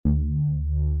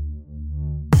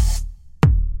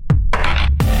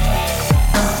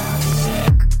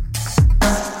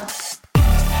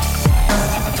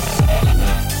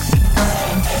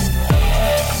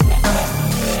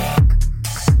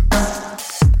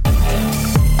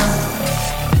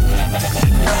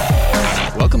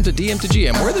welcome to DM to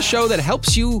GM. We're the show that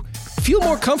helps you feel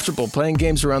more comfortable playing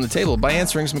games around the table by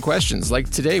answering some questions. Like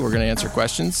today, we're going to answer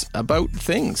questions about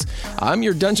things. I'm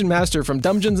your Dungeon Master from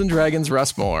Dungeons & Dragons,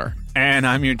 Russ Moore. And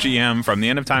I'm your GM from The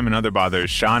End of Time and Other Bothers,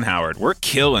 Sean Howard. We're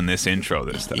killing this intro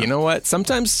this time. You know what?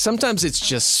 Sometimes it's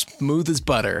just smooth as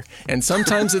butter. And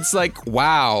sometimes it's like,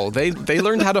 wow, they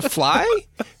learned how to fly?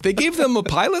 They gave them a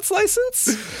pilot's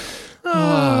license?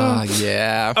 Oh,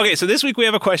 yeah. Okay, so this week we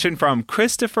have a question from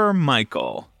Christopher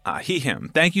Michael.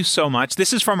 Him. Thank you so much.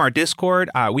 This is from our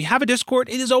Discord. We have a Discord.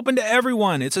 It is open to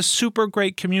everyone. It's a super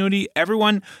great community.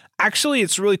 Everyone, actually,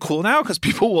 it's really cool now because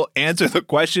people will answer the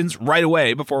questions right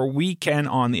away before we can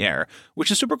on the air,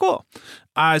 which is super cool.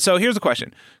 So here's the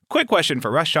question. Quick question for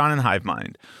Russ, Sean, and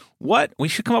Hivemind. We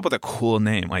should come up with a cool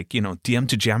name, like, DM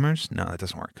to Jammers? No, that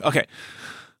doesn't work. Okay.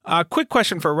 Quick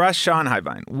question for Russ, Sean,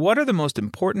 Hivemind. What are the most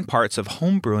important parts of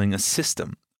homebrewing a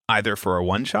system, either for a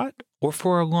one-shot or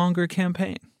for a longer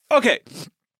campaign? Okay.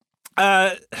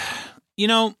 This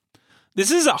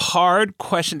is a hard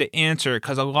question to answer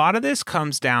because a lot of this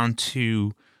comes down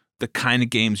to the kind of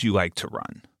games you like to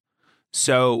run.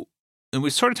 So, and we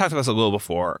sort of talked about this a little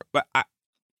before, but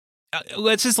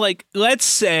let's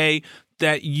say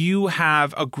that you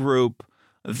have a group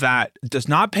that does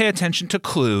not pay attention to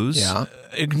clues,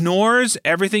 ignores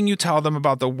everything you tell them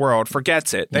about the world,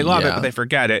 forgets it. They love it, but they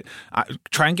forget it.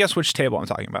 Try and guess which table I'm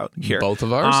talking about here. Both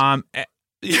of ours?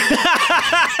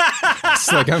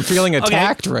 It's like I'm feeling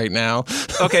attacked right now.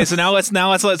 Okay, so now let's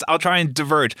I'll try and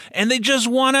diverge. And they just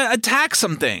want to attack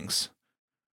some things.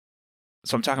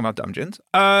 So I'm talking about dungeons.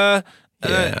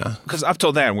 Because up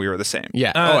till then we were the same.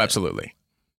 Yeah. Absolutely.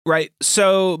 Right.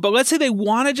 So, but let's say they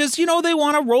want to just, they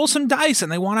want to roll some dice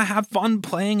and they want to have fun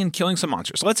playing and killing some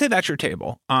monsters. So let's say that's your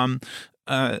table.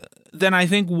 Then I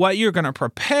think what you're going to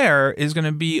prepare is going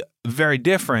to be very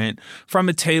different from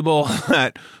a table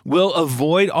that will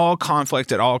avoid all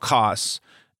conflict at all costs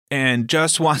and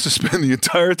just wants to spend the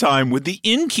entire time with the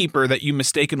innkeeper that you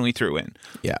mistakenly threw in.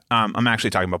 Yeah. I'm actually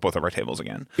talking about both of our tables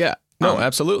again. Yeah. No,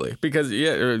 absolutely. Because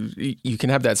you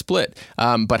can have that split.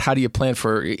 But how do you plan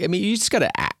for, you just got to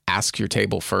ask your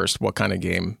table first what kind of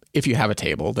game, if you have a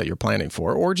table that you're planning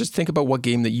for, or just think about what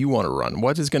game that you want to run.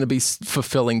 What is going to be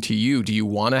fulfilling to you? Do you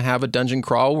want to have a dungeon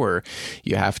crawl where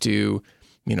you have to,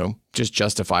 just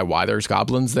justify why there's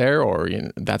goblins there or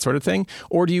that sort of thing?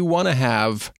 Or do you want to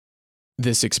have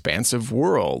this expansive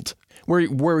world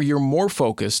where you're more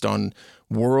focused on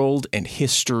world and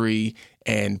history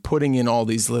and putting in all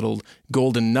these little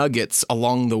golden nuggets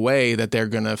along the way that they're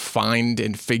going to find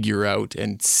and figure out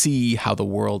and see how the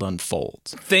world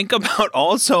unfolds? Think about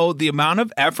also the amount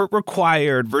of effort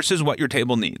required versus what your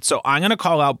table needs. So I'm going to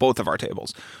call out both of our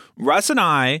tables. Russ and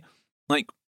I,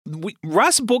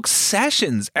 Russ books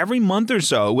sessions every month or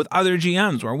so with other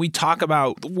GMs where we talk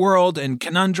about the world and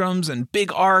conundrums and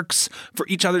big arcs for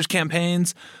each other's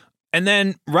campaigns. And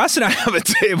then Russ and I have a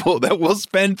table that will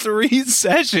spend 3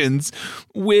 sessions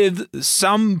with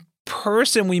some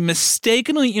person we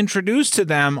mistakenly introduced to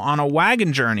them on a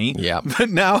wagon journey that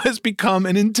now has become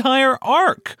an entire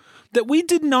arc that we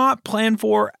did not plan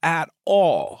for at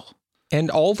all. And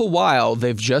all the while,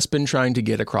 they've just been trying to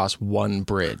get across one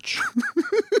bridge.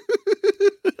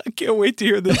 I can't wait to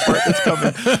hear this part that's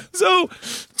coming. But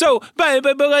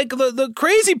the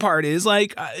crazy part is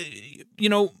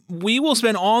we will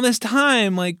spend all this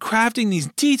time crafting these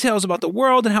details about the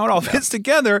world and how it all fits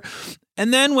together.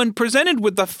 And then when presented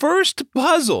with the first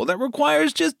puzzle that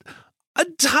requires just a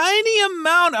tiny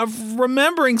amount of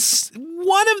remembering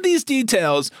one of these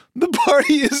details, the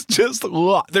party is just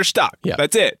they're stuck. Yeah.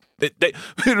 That's it.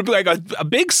 It'll be like a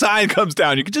big sign comes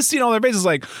down. You can just see it on their faces.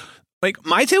 Like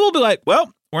my table will be like,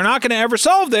 well, we're not going to ever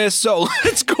solve this, so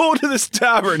let's go to this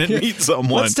tavern and meet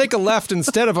someone. Let's take a left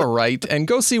instead of a right and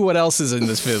go see what else is in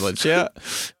this village. Yeah.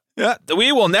 Yeah,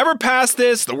 we will never pass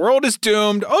this. The world is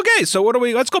doomed. Okay, so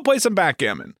let's go play some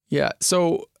backgammon. Yeah,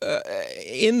 so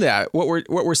in that, what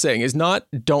we're saying is not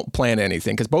don't plan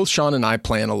anything, because both Sean and I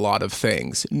plan a lot of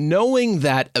things, knowing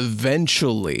that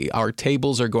eventually our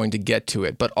tables are going to get to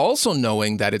it, but also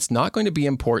knowing that it's not going to be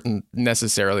important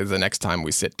necessarily the next time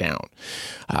we sit down.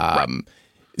 Right.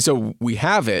 So we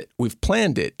have it, we've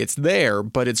planned it, it's there,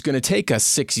 but it's going to take us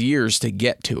 6 years to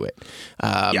get to it.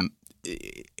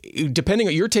 Depending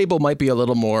on your table might be a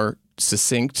little more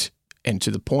succinct and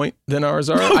to the point than ours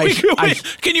are.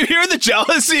 Can you hear the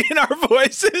jealousy in our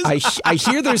voices? I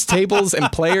hear there's tables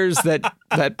and players that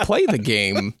play the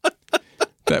game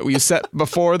that we set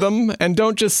before them and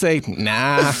don't just say,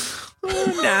 nah.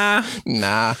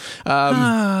 Nah.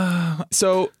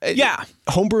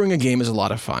 Homebrewing a game is a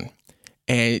lot of fun.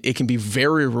 and it can be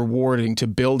very rewarding to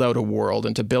build out a world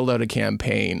and to build out a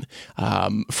campaign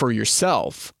for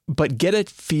yourself. But get a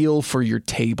feel for your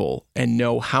table and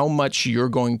know how much you're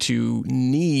going to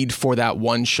need for that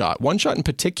one shot in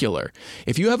particular.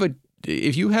 If you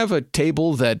have a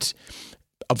table that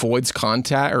avoids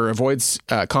contact or avoids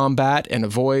combat and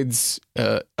avoids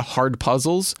hard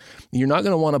puzzles, you're not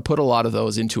going to want to put a lot of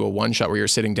those into a one shot where you're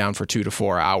sitting down for 2 to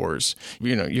 4 hours.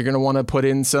 You're going to want to put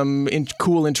in some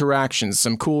cool interactions,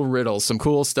 some cool riddles, some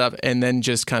cool stuff, and then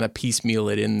just kind of piecemeal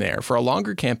it in there. For a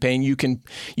longer campaign, you can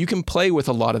play with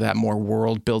a lot of that more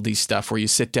world buildy stuff where you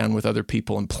sit down with other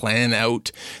people and plan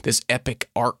out this epic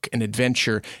arc and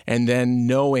adventure, and then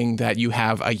knowing that you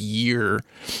have a year,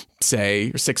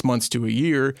 say, or 6 months to a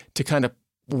year to kind of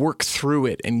work through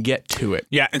it and get to it.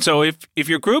 Yeah, and so if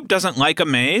your group doesn't like a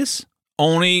maze,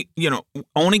 only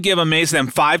give a maze to them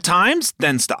 5 times,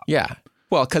 then stop. Yeah.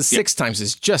 Well, because 6 times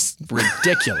is just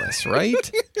ridiculous,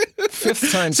 right?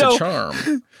 5th time's a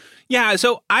charm. Yeah,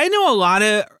 so I know a lot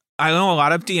of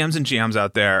DMs and GMs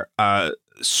out there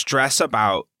stress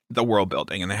about the world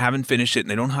building, and they haven't finished it, and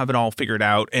they don't have it all figured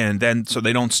out, and then so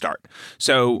they don't start.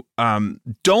 So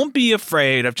don't be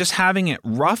afraid of just having it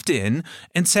roughed in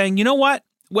and saying, you know what,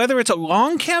 whether it's a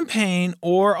long campaign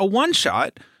or a one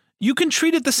shot, you can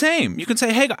treat it the same. You can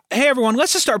say, hey everyone,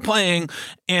 let's just start playing,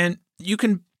 and you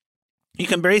can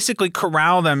basically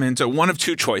corral them into one of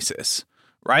 2 choices,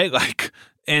 right? Like,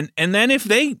 and then if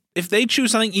they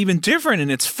choose something even different and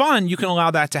it's fun, you can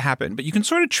allow that to happen. But you can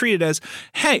sort of treat it as,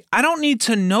 hey, I don't need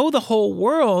to know the whole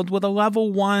world with a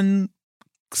level 1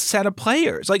 set of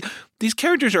players. Like, these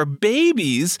characters are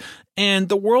babies and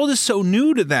the world is so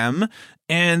new to them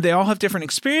and they all have different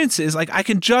experiences. Like, I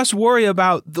can just worry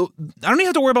about I don't even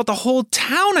have to worry about the whole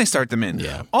town I start them in.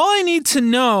 Yeah. All I need to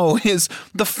know is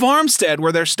the farmstead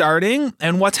where they're starting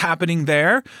and what's happening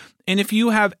there. And if you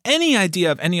have any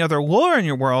idea of any other lore in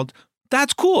your world,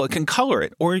 that's cool. It can color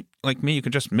it. Or like me, you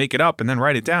can just make it up and then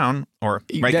write it down. Or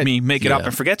make it up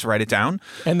and forget to write it down.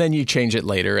 And then you change it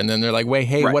later. And then they're like, wait,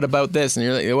 hey, what about this? And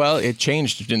you're like, well, it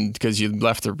changed because you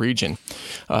left the region.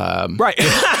 Right.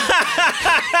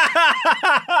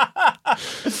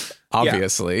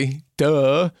 Obviously. Yeah.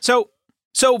 Duh.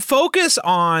 So focus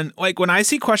on, like, when I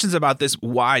see questions about this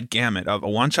wide gamut of a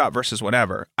one-shot versus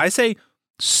whatever, I say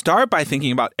start by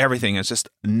thinking about everything as just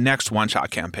next one-shot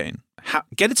campaign.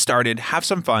 Get it started, have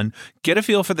some fun, get a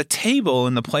feel for the table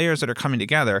and the players that are coming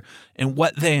together and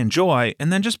what they enjoy,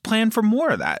 and then just plan for more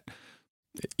of that.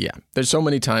 Yeah, there's so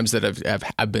many times that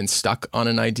I've been stuck on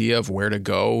an idea of where to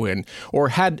go or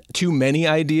had too many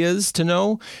ideas to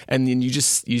know, and then you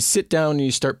sit down and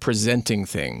you start presenting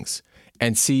things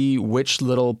and see which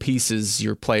little pieces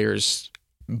your players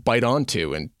bite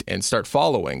onto and start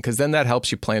following, because then that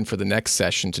helps you plan for the next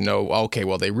session to know, okay,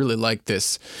 well, they really like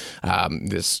this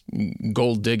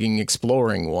gold digging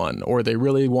exploring one, or they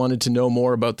really wanted to know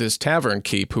more about this tavern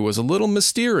keep who was a little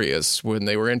mysterious when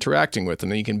they were interacting with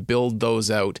them. And you can build those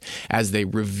out as they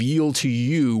reveal to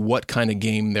you what kind of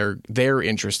game they're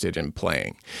interested in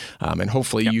playing, and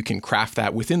hopefully you can craft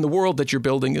that within the world that you're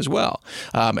building as well.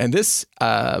 And this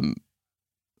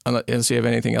unless you have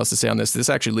anything else to say on this, this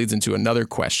actually leads into another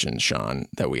question, Sean,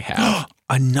 that we have.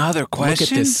 Another question?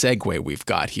 Look at this segue we've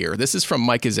got here. This is from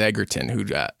Micah Egerton, who,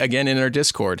 again, in our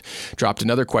Discord, dropped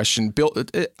another question built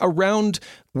around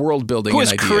world building and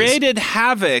ideas. Who has created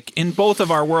havoc in both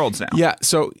of our worlds now. Yeah,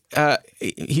 so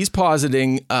he's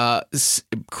positing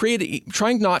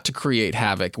trying not to create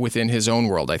havoc within his own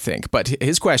world, I think. But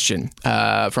his question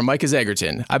from Micah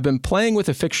Egerton: I've been playing with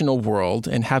a fictional world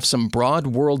and have some broad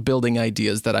world building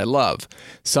ideas that I love.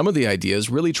 Some of the ideas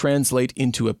really translate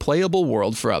into a playable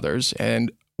world for others, and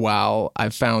while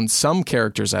I've found some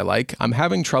characters I like, I'm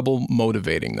having trouble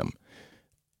motivating them.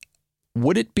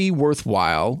 Would it be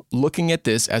worthwhile looking at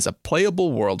this as a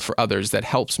playable world for others that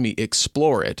helps me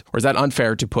explore it? Or is that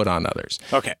unfair to put on others?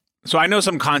 Okay. So I know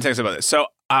some context about this. So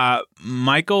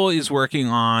Michael is working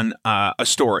on a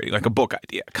story, like a book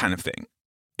idea kind of thing,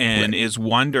 and is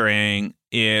wondering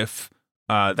if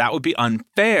that would be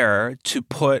unfair to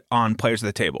put on players at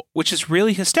the table, which is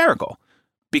really hysterical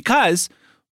because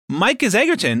Micah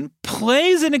Egerton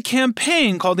plays in a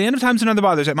campaign called The End of Times and Other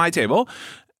Bothers at my table,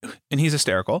 and he's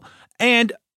hysterical.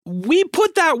 And we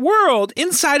put that world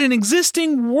inside an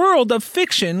existing world of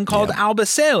fiction called Alba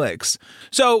Salix.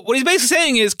 So what he's basically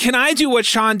saying is, can I do what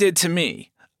Sean did to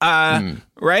me?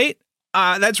 Right?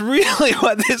 That's really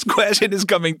what this question is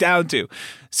coming down to.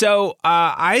 So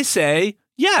I say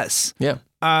yes. Yeah.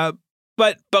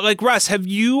 But like, Russ, have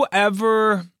you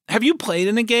played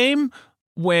in a game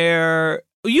where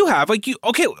You have okay,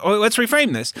 let's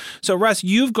reframe this. So Russ,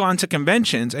 you've gone to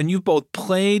conventions and you've both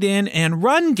played in and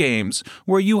run games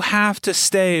where you have to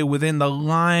stay within the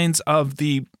lines of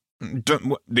the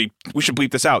we should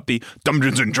bleep this out, the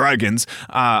Dungeons and Dragons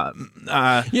or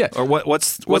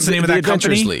what's the name of that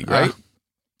Adventures company? League, right?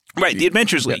 Right, the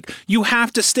Adventures League. You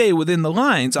have to stay within the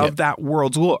lines of that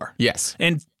world's lore. Yes.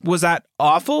 And was that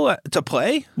awful to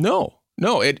play? No.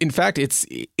 In fact, it's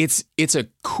a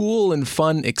cool and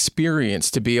fun experience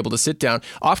to be able to sit down.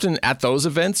 Often at those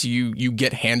events, you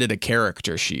get handed a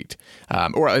character sheet,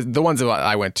 or the ones that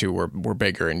I went to were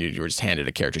bigger, and you were just handed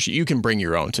a character sheet. You can bring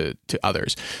your own to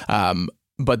others,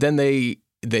 but then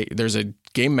there's a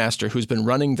game master who's been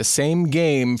running the same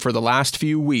game for the last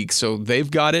few weeks, so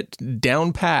they've got it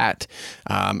down pat,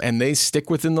 and they stick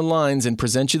within the lines and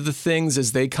present you the things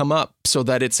as they come up, so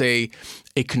that it's a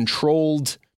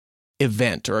controlled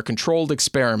event or a controlled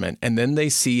experiment, and then they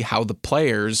see how the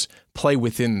players play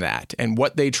within that and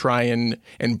what they try and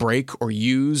break or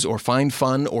use or find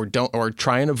fun or don't or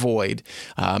try and avoid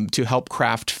to help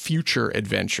craft future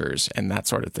adventures and that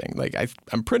sort of thing. Like I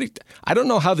don't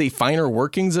know how the finer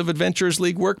workings of Adventures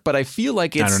League work, but I feel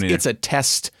like it's a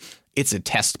test. It's a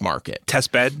test market.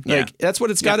 Test bed? Like, that's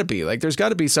what it's got to be. Like, there's got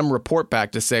to be some report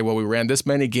back to say, well, we ran this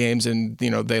many games and,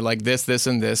 they like this,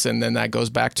 and this. And then that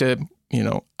goes back to,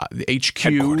 the HQ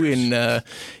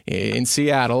in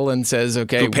Seattle and says,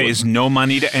 okay. Who pays no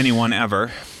money to anyone ever.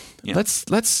 Yeah.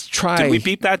 Let's try. Did we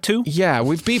beep that too? Yeah,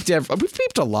 we've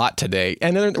beeped a lot today.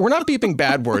 And we're not beeping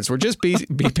bad words. We're just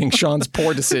beeping Sean's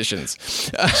poor decisions.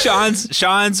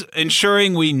 Sean's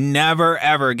ensuring we never,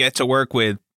 ever get to work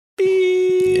with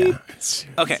beep. Yeah.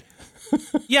 Okay.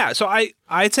 Yeah, so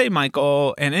I'd say,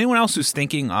 Michael, and anyone else who's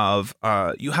thinking of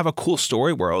you have a cool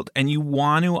story world and you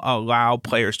want to allow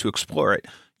players to explore it,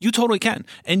 you totally can.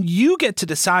 And you get to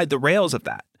decide the rails of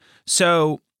that.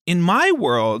 So in my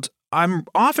world, I'm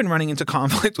often running into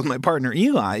conflict with my partner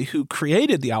Eli, who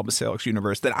created the Albus Salix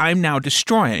universe that I'm now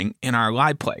destroying in our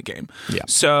live play game. Yeah.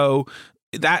 So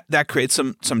that creates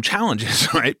some challenges,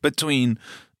 right, between,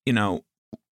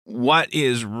 what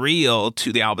is real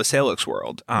to the Albus Salix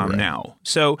world now.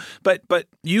 So, but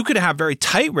you could have very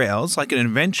tight rails, like an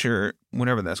adventure,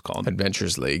 whatever that's called.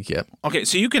 Adventures League, yeah. Okay,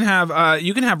 so you can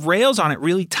have rails on it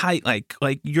really tight, like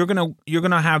you're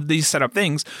gonna have these set up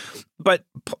things, but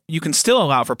you can still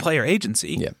allow for player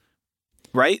agency. Yeah.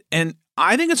 Right? And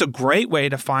I think it's a great way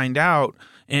to find out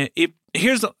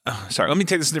let me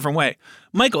take this a different way.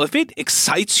 Michael, if it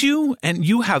excites you and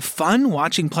you have fun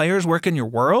watching players work in your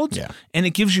world and it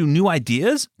gives you new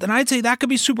ideas, then I'd say that could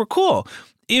be super cool.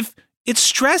 If it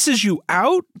stresses you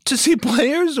out to see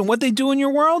players and what they do in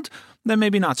your world, then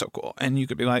maybe not so cool. And you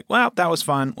could be like, well, that was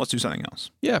fun. Let's do something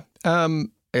else. Yeah.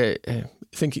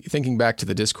 Thinking back to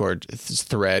the Discord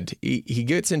thread, he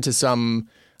gets into some,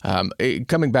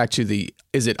 coming back to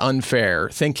is it unfair,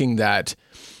 thinking that,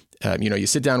 you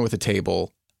sit down with a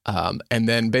table and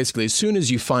then basically as soon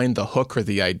as you find the hook or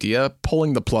the idea,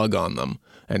 pulling the plug on them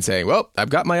and saying, well,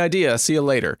 I've got my idea. See you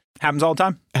later. Happens all the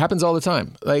time. Happens all the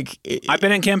time. Like I've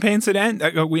been in campaigns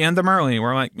that we end them early.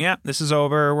 We're like, yeah, this is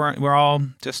over. We're all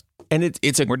just... And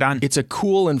we're done. It's a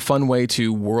cool and fun way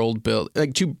to world build.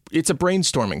 It's a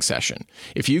brainstorming session.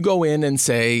 If you go in and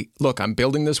say, look, I'm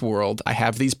building this world. I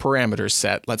have these parameters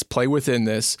set. Let's play within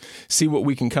this, see what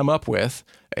we can come up with.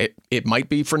 It might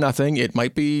be for nothing. It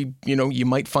might be, you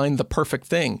might find the perfect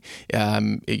thing.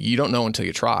 You don't know until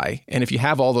you try. And if you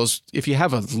have if you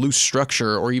have a loose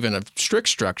structure or even a strict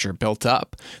structure built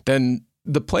up, then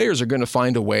the players are going to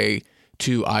find a way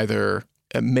to either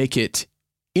make it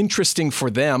interesting for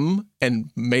them and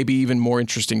maybe even more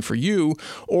interesting for you,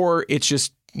 or it's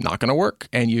just not going to work.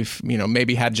 And you've,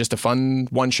 maybe had just a fun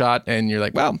one shot and you're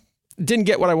like, well, didn't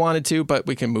get what I wanted to, but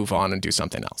we can move on and do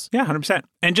something else. Yeah, 100%.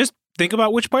 And just think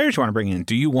about which players you want to bring in.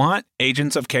 Do you want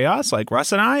agents of chaos like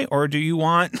Russ and I, or do you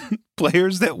want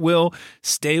players that will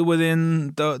stay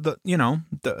within the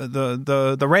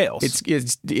rails?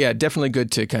 It's definitely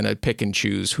good to kind of pick and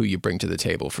choose who you bring to the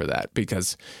table for that,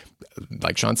 because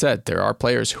like Sean said, there are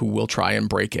players who will try and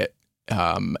break it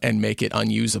and make it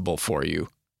unusable for you.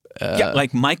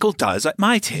 Like Michael does at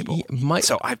my table.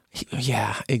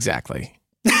 Yeah, exactly.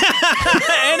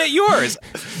 And at yours.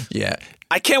 Yeah.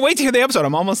 I can't wait to hear the episode.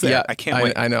 I'm almost there. Yeah, I can't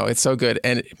wait. I know. It's so good.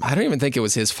 And I don't even think it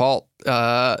was his fault.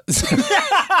 That's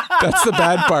the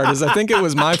bad part, is I think it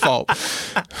was my fault.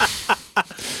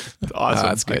 Awesome.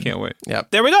 That's good. I can't wait.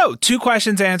 Yep. There we go. 2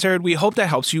 questions answered. We hope that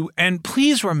helps you. And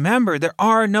please remember, there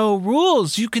are no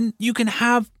rules. You can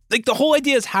have Like, the whole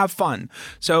idea is have fun.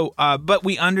 So, but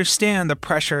we understand the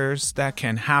pressures that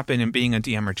can happen in being a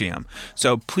DM or GM.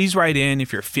 So please write in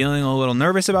if you're feeling a little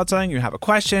nervous about something, you have a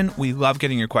question. We love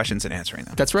getting your questions and answering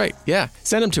them. That's right. Yeah.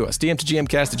 Send them to us.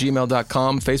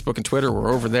 dm2gmcast@gmail.com. Facebook and Twitter,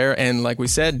 we're over there. And like we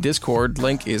said, Discord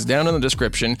link is down in the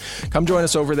description. Come join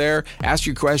us over there. Ask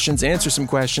your questions. Answer some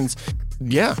questions.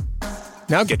 Yeah.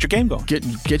 Now Get your game going.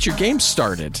 Get your game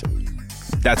started.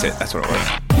 That's it. That's what it was.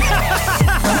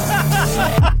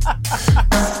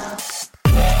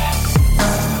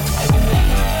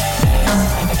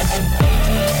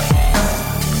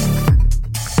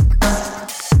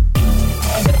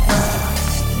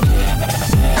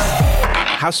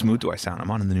 How smooth do I sound? I'm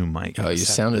on the new mic. Oh, you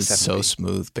sounded so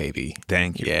smooth, baby.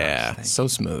 Thank you. Yeah, Thank so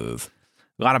smooth.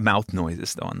 A lot of mouth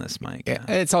noises, though, on this mic. Yeah,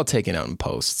 it's all taken out in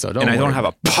post, so don't And I don't worry. have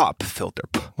a pop filter.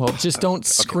 Well, just don't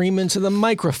scream into the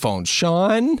microphone,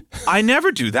 Sean. I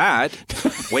never do that.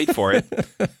 Wait for it.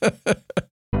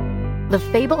 The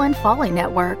Fable and Folly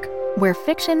Network, where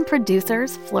fiction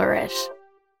producers flourish.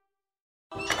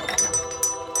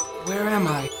 Where am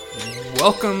I?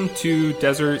 Welcome to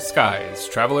Desert Skies,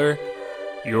 traveler.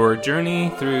 Your journey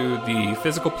through the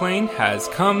physical plane has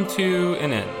come to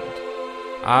an end.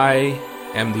 I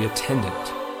am the attendant.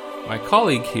 My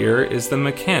colleague here is the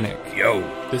mechanic. Yo!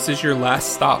 This is your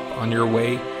last stop on your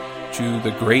way to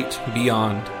the great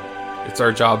beyond. It's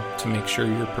our job to make sure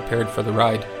you're prepared for the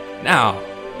ride. Now,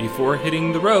 before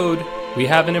hitting the road, we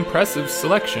have an impressive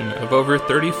selection of over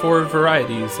 34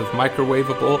 varieties of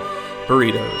microwavable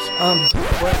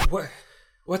burritos.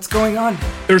 What's going on?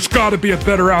 There's gotta be a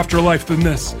better afterlife than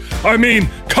this. I mean,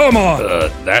 come on!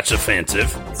 That's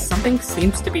offensive. Something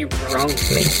seems to be wrong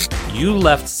with me. You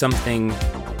left something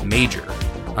major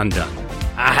undone.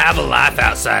 I have a life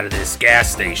outside of this gas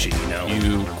station, you know.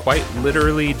 You quite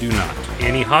literally do not.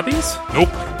 Any hobbies?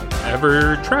 Nope.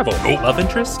 Ever travel? Nope. Love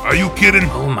interest? Are you kidding?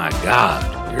 Oh my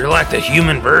god. You're like the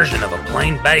human version of a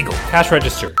plain bagel. Cash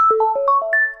register.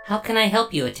 How can I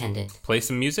help you, attendant? Play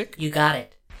some music? You got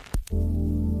it.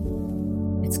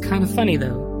 It's kind of funny,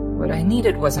 though. What I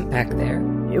needed wasn't back there.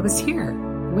 It was here,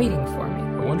 waiting for me.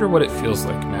 I wonder what it feels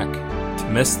like, Mac, to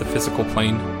miss the physical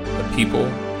plane, the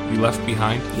people you left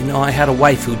behind. You know, I had a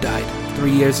wife who died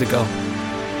 3 years ago.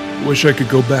 Wish I could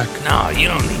go back. No, you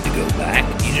don't need to go back.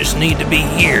 You just need to be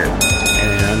here.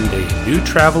 And a new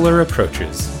traveler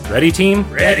approaches. Ready, team?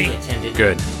 Ready. Attendant.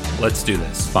 Good. Let's do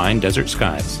this. Find Desert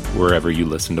Skies wherever you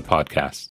listen to podcasts.